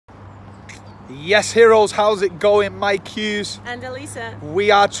Yes, heroes, how's it going? Mike Hughes. And Elisa.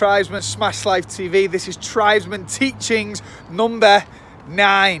 We are Tribesmen SmashLife TV. This is Tribesmen Teachings number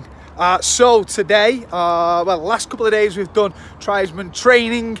 9. So today, well, the last couple of days we've done Tribesmen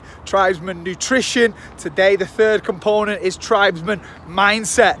training, Tribesmen nutrition. Today, the third component is Tribesmen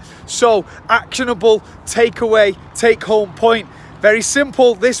mindset. So, actionable, takeaway, take home point. Very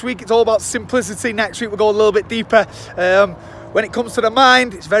simple. This week, it's all about simplicity. Next week, we'll go a little bit deeper. When it comes to the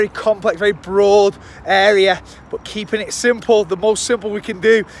mind, it's very complex, very broad area, but keeping it simple, the most simple we can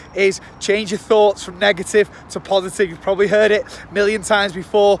do is change your thoughts from negative to positive. You've probably heard it a million times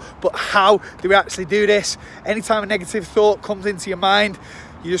before, but how do we actually do this? Anytime a negative thought comes into your mind,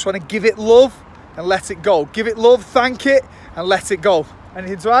 you just want to give it love and let it go. Give it love, thank it, and let it go.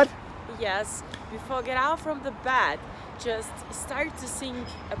 Anything to add? Yes, before get out from the bed, just start to think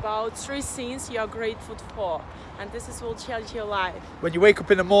about 3 things you are grateful for, and this will change your life. When you wake up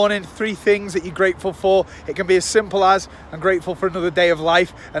in the morning, 3 things that you're grateful for. It can be as simple as, I'm grateful for another day of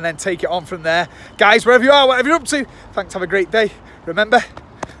life, and then take it on from there. Guys, wherever you are, whatever you're up to, thanks, have a great day. Remember,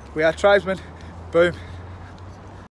 we are Tribesmen. Boom.